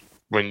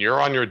 when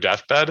you're on your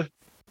deathbed,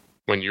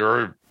 when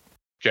you're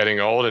getting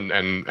old and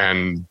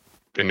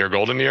in your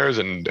golden years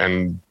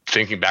and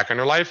thinking back on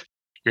your life,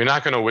 you're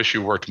not going to wish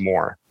you worked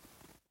more.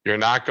 You're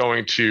not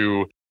going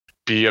to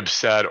be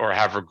upset or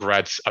have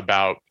regrets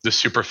about the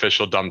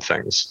superficial dumb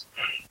things.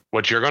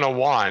 What you're going to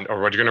want,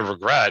 or what you're going to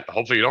regret,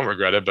 hopefully you don't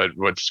regret it, but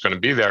what's going to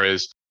be there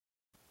is,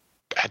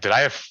 did I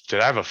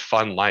have a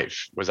fun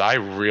life? Was I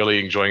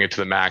really enjoying it to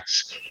the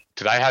max?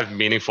 Did I have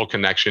meaningful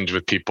connections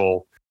with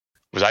people?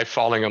 Was I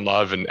falling in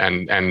love and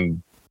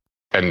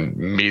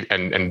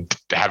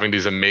having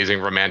these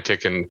amazing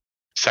romantic and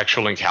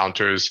sexual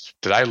encounters?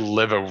 Did I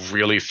live a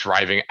really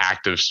thriving,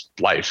 active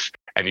life?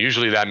 And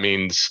usually that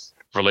means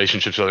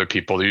relationships with other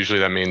people. Usually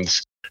that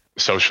means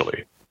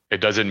socially. It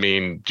doesn't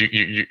mean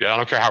I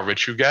don't care how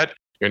rich you get,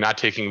 you're not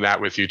taking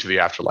that with you to the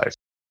afterlife.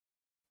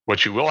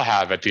 What you will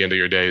have at the end of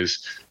your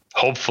days,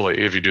 hopefully,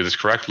 if you do this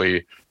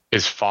correctly,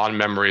 is fond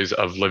memories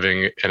of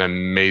living an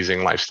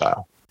amazing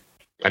lifestyle.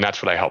 And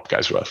that's what I help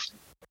guys with.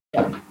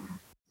 Yeah.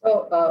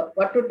 So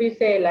what would you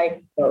say,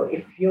 like,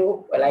 if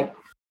you, like,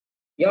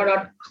 you're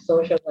not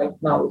social right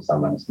now,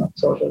 someone is not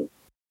social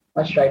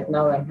much right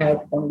now and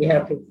only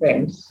have few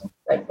friends,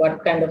 like,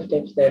 what kind of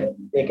steps that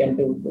they can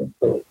do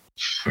to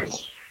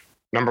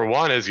Number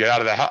one is get out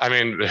of the house. I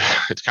mean,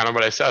 it's kind of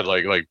what I said,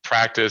 like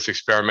practice,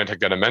 experiment,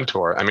 get a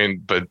mentor. I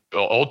mean, but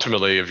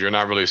ultimately, if you're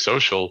not really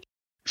social,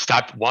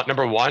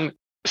 number one,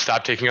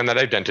 stop taking on that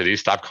identity.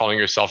 Stop calling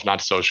yourself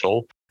not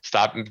social.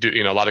 Stop,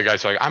 a lot of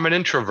guys are like, I'm an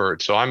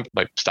introvert. So I'm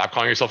like, stop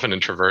calling yourself an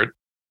introvert.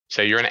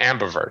 Say you're an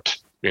ambivert.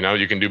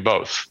 You can do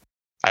both.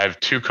 I have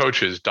two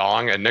coaches,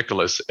 Dong and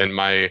Nicholas, in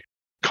my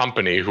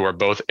company who are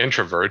both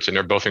introverts, and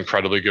they're both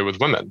incredibly good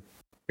with women.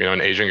 An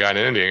Asian guy and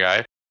an Indian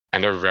guy.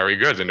 And they're very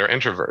good, and they're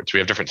introverts. We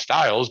have different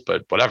styles,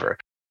 but whatever.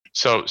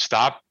 So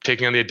stop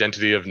taking on the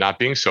identity of not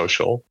being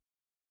social,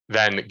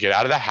 then get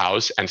out of the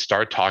house and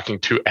start talking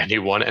to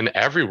anyone and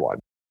everyone,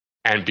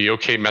 and be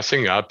okay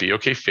messing up, be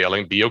okay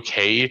failing, be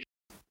okay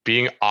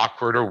being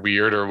awkward or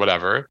weird or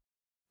whatever,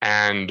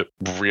 and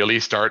really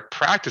start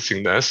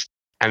practicing this.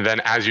 And then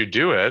as you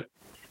do it,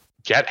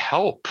 get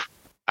help,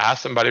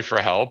 ask somebody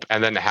for help,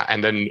 and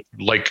then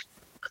like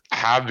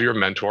have your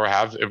mentor,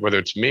 whether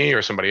it's me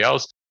or somebody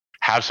else,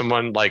 have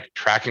someone like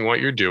tracking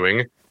what you're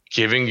doing,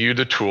 giving you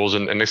the tools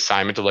and an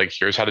assignment to like,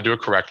 here's how to do it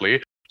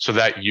correctly, so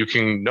that you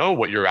can know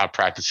what you're out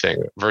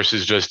practicing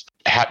versus just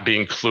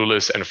being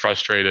clueless and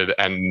frustrated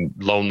and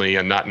lonely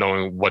and not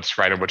knowing what's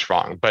right and what's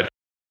wrong. But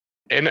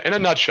in a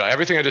nutshell,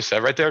 everything I just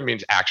said right there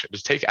means action.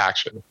 Just take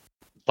action.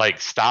 Like,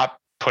 stop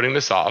putting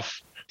this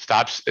off.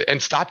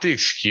 Stop the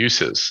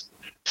excuses.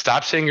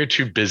 Stop saying you're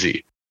too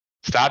busy.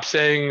 Stop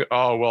saying,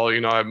 oh,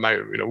 well, my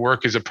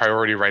work is a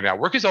priority right now.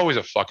 Work is always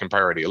a fucking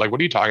priority. Like, what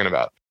are you talking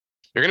about?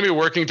 You're going to be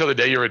working till the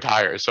day you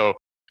retire. So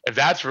if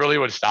that's really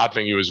what's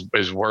stopping you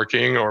is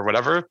working or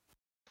whatever,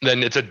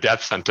 then it's a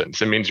death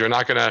sentence. It means you're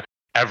not going to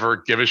ever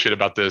give a shit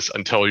about this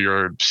until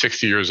you're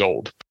 60 years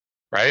old,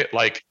 right?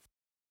 Like,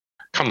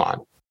 come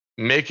on,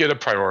 make it a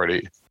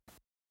priority.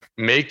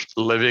 Make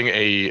living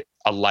a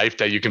life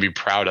that you can be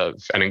proud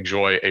of and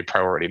enjoy a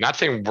priority. Not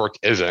saying work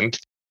isn't.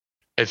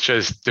 It's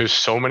just there's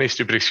so many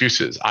stupid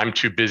excuses. I'm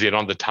too busy. I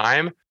don't have the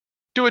time.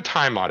 Do a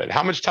time audit.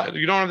 How much time?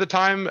 You don't have the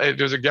time?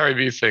 There's a Gary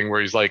Vee thing where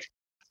he's like,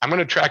 I'm going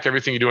to track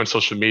everything you do on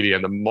social media.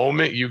 And the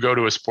moment you go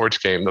to a sports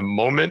game, the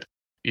moment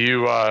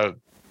you, go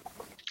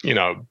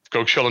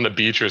chill on the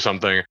beach or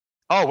something.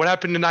 Oh, what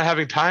happened to not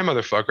having time,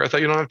 motherfucker? I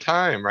thought you don't have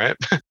time, right?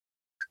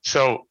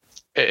 So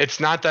it's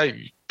not that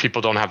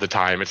people don't have the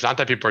time. It's not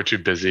that people are too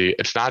busy.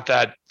 It's not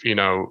that,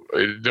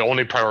 the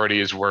only priority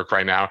is work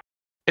right now.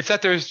 It's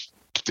that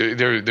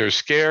they're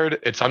scared.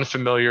 It's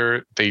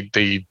unfamiliar.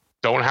 They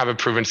don't have a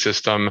proven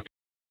system.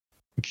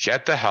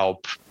 Get the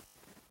help.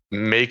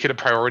 Make it a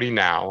priority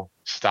now.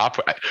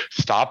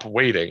 Stop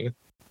waiting,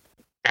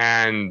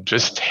 and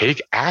just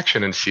take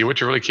action and see what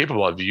you're really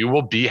capable of. You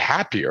will be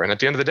happier. And at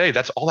the end of the day,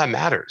 that's all that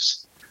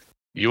matters.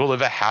 You will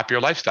live a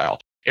happier lifestyle.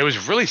 It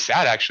was really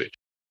sad, actually.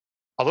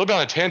 A little bit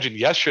on a tangent.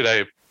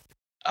 Yesterday,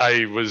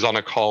 I was on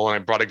a call and I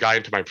brought a guy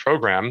into my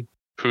program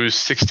who's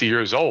 60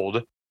 years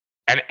old.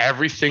 And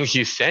everything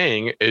he's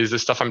saying is the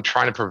stuff I'm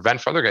trying to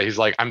prevent for other guys. He's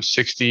like, I'm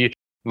 60.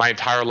 My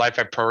entire life,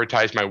 I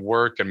prioritized my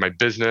work and my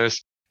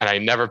business. And I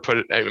never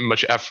put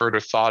much effort or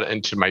thought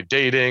into my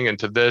dating,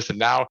 into this. And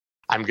now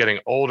I'm getting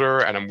older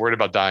and I'm worried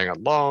about dying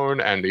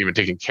alone and even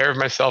taking care of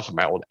myself at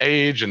my old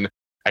age. And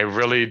I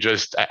really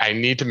I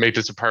need to make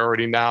this a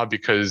priority now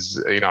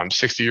because, I'm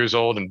 60 years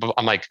old. And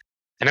I'm like,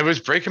 and it was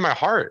breaking my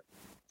heart.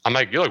 I'm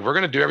like, look, we're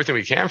going to do everything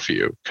we can for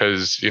you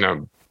because,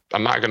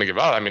 I'm not going to give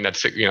up. I mean,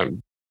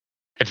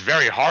 it's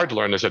very hard to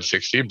learn this at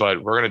 60,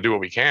 but we're going to do what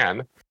we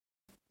can.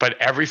 But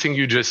everything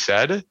you just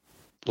said,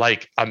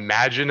 like,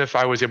 imagine if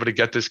I was able to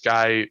get this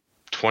guy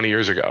 20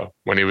 years ago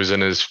when he was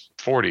in his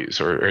 40s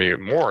or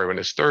more, in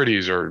his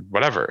 30s or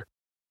whatever.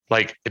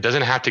 Like, it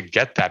doesn't have to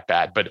get that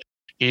bad, but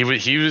he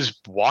was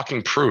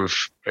walking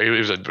proof. It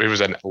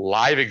was a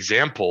live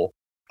example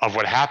of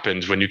what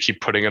happens when you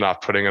keep putting it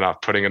off,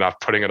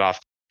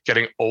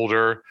 getting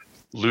older,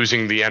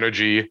 losing the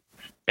energy.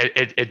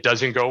 It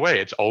doesn't go away.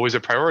 It's always a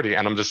priority.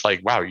 And I'm just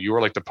like, wow, you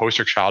are like the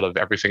poster child of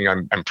everything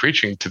I'm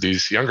preaching to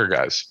these younger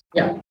guys.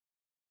 Yeah.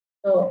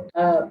 So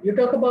you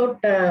talk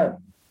about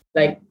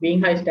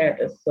being high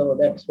status. So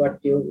that's what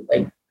you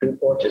do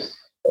coaches.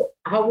 So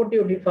how would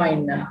you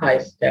define high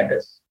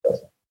status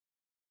person?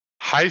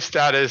 High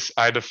status,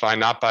 I define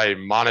not by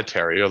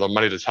monetary, although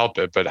money does help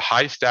it, but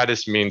high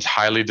status means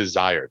highly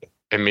desired.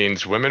 It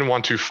means women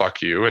want to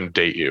fuck you and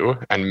date you,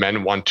 and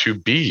men want to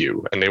be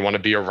you, and they want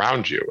to be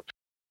around you.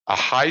 A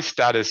high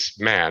status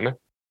man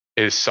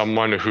is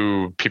someone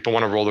who people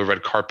want to roll the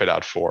red carpet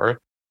out for.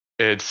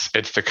 It's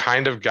the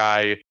kind of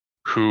guy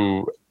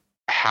who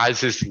has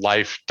his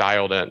life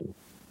dialed in.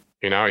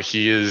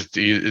 He is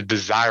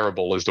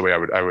desirable is the way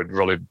I would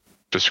really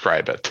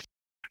describe it.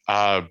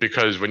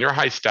 Because when you're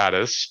high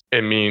status,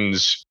 it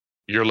means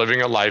you're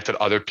living a life that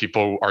other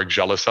people are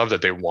jealous of,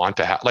 that they want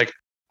to have. Like,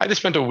 I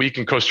just spent a week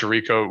in Costa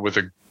Rica with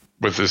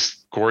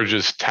this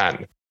gorgeous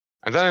 10.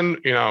 And then,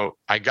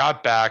 I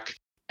got back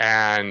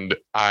and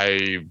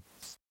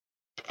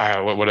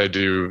what I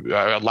do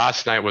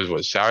last night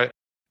was Saturday.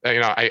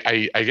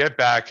 I get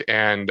back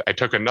and I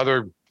took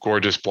another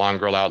gorgeous blonde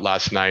girl out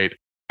last night,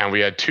 and we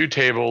had 2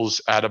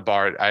 tables at a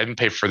bar. I didn't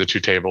pay for the 2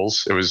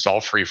 tables. It was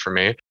all free for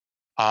me,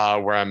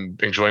 where I'm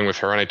enjoying with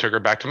her. And I took her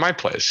back to my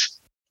place,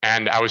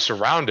 and I was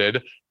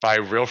surrounded by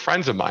real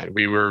friends of mine.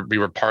 We were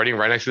partying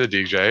right next to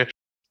the DJ.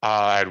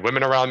 I had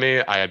women around me.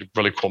 I had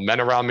really cool men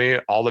around me.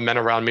 All the men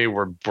around me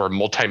were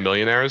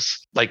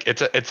multimillionaires. Like,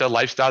 it's a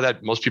lifestyle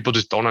that most people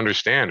just don't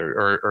understand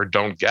or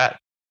don't get.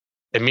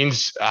 It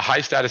means a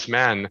high status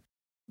man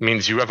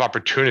means you have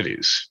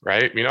opportunities,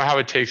 right? You know how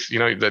it takes,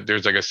 that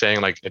there's like a saying,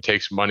 like, it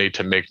takes money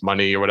to make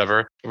money or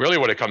whatever. Really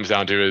what it comes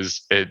down to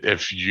is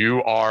if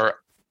you are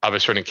of a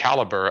certain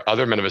caliber,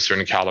 other men of a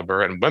certain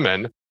caliber and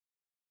women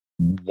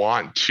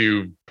want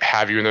to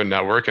have you in their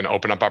network and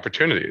open up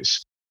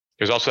opportunities.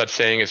 There's also that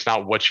saying, it's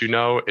not what you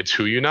know, it's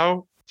who you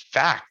know.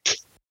 Facts.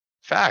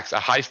 A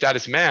high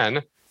status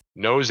man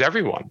knows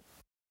everyone.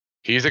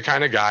 He's the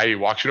kind of guy who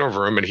walks into a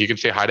room and he can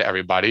say hi to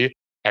everybody.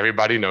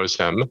 Everybody knows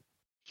him.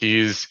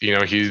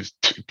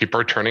 People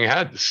are turning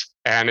heads.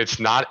 And it's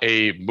not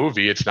a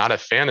movie. It's not a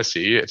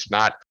fantasy. It's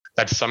not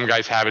that some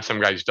guys have it,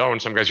 some guys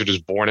don't. Some guys are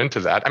just born into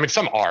that. I mean,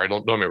 some are,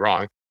 don't get me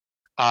wrong.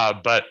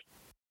 But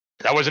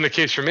that wasn't the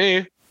case for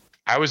me.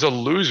 I was a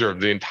loser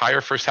the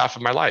entire first half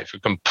of my life, a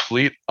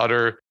complete,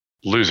 utter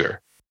loser.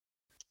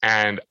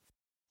 And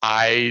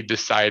I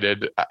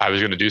decided I was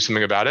going to do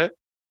something about it.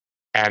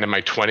 And in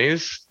my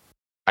 20s,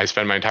 I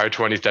spent my entire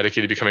 20s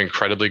dedicated to becoming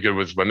incredibly good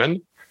with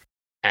women.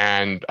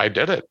 And I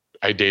did it.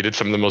 I dated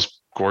some of the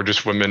most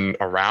gorgeous women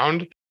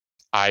around.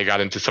 I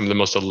got into some of the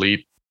most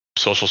elite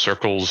social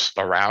circles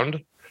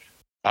around.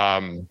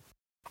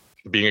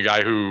 Being a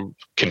guy who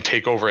can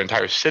take over an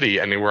entire city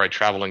anywhere I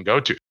travel and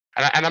go to.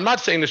 And I'm not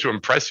saying this to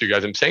impress you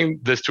guys. I'm saying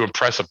this to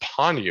impress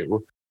upon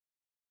you.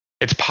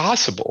 It's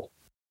possible.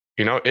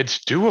 It's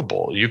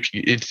doable.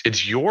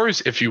 It's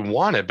yours if you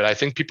want it. But I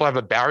think people have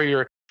a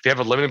barrier. They have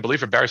a limited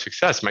belief of barrier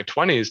success. My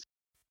 20s,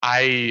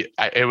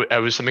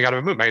 it was something out of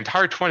a movie. My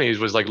entire 20s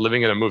was like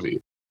living in a movie.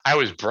 I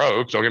was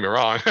broke. Don't get me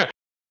wrong. I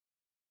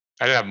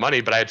didn't have money,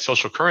 but I had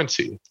social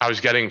currency. I was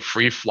getting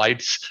free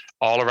flights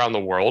all around the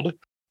world.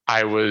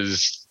 I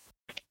was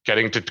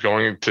going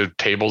to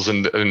tables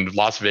in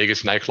Las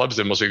Vegas nightclubs,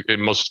 the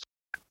most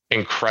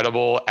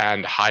incredible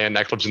and high-end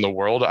nightclubs in the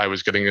world. I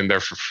was getting in there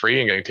for free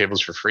and getting tables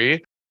for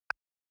free.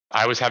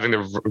 I was having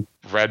the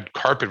red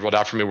carpet rolled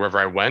out for me wherever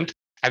I went.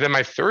 And then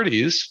my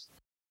 30s,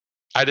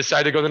 I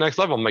decided to go to the next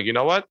level. I'm like, you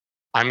know what?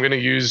 I'm going to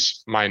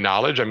use my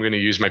knowledge. I'm going to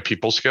use my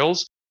people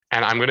skills,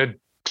 and I'm going to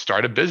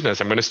start a business.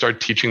 I'm going to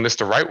start teaching this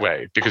the right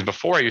way. Because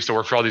before I used to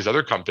work for all these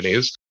other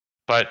companies,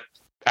 but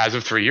as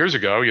of 3 years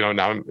ago,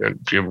 now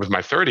with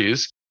my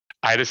 30s,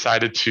 I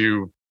decided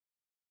to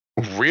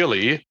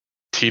really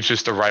teach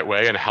this the right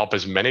way and help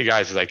as many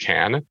guys as I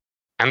can.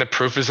 And the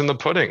proof is in the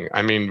pudding.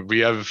 I mean,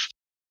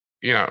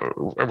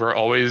 we're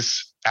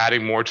always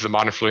adding more to the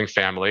Modern Flirting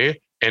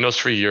family. In those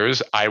 3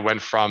 years, I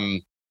went from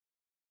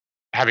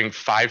having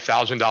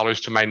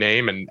 $5,000 to my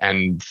name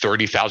and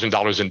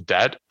 $30,000 in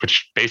debt,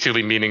 which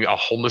basically meaning a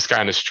homeless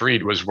guy on the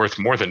street was worth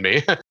more than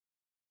me.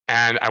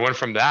 And I went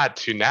from that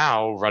to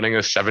now running a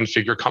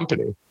 7-figure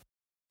company.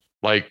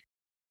 Like,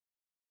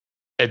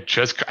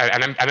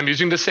 I'm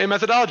using the same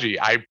methodology.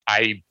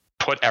 I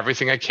put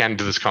everything I can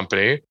into this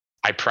company.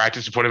 I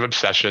practiced a point of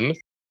obsession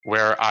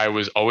where I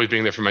was always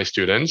being there for my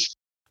students.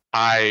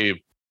 I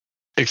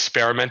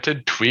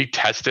experimented, tweaked,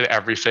 tested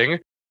everything.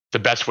 The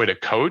best way to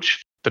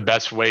coach, the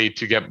best way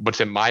to get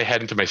what's in my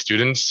head into my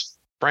students'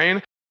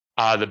 brain,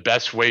 the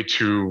best way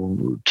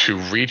to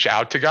reach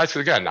out to guys.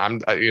 Because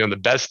again, the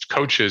best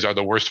coaches are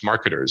the worst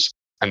marketers,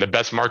 and the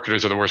best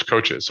marketers are the worst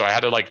coaches. So I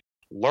had to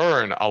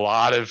learn a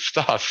lot of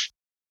stuff.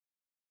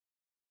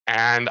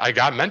 And I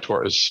got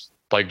mentors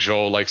like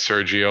Joel, like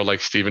Sergio,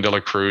 like Steven De La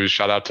Cruz.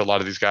 Shout out to a lot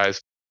of these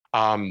guys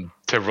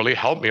to really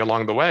help me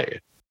along the way.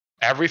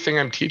 Everything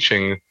I'm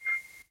teaching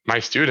my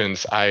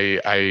students,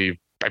 I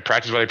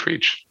practice what I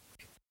preach.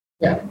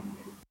 Yeah.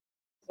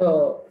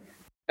 So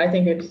I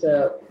think it's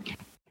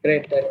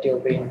great that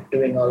you've been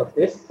doing all of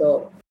this.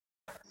 So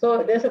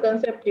there's a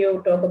concept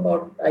you talk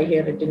about. I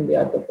hear it in the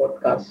other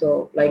podcast.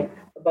 So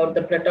about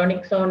the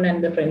platonic zone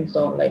and the friend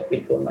zone,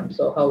 with women.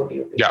 So how do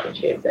you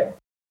differentiate that?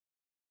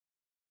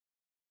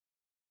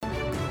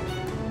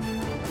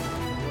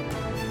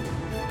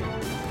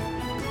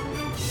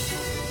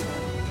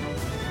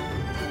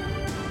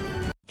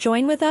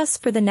 Join with us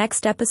for the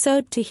next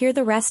episode to hear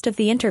the rest of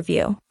the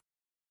interview.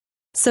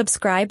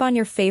 Subscribe on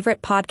your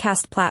favorite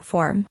podcast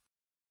platform.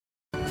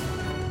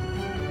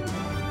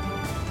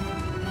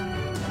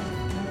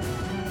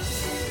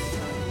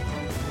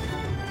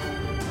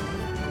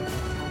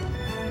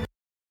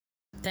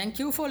 Thank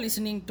you for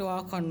listening to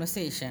our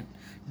conversation.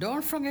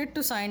 Don't forget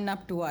to sign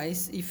up to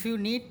Wise if you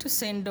need to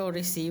send or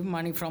receive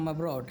money from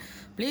abroad.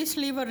 Please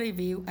leave a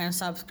review and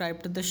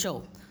subscribe to the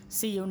show.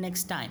 See you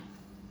next time.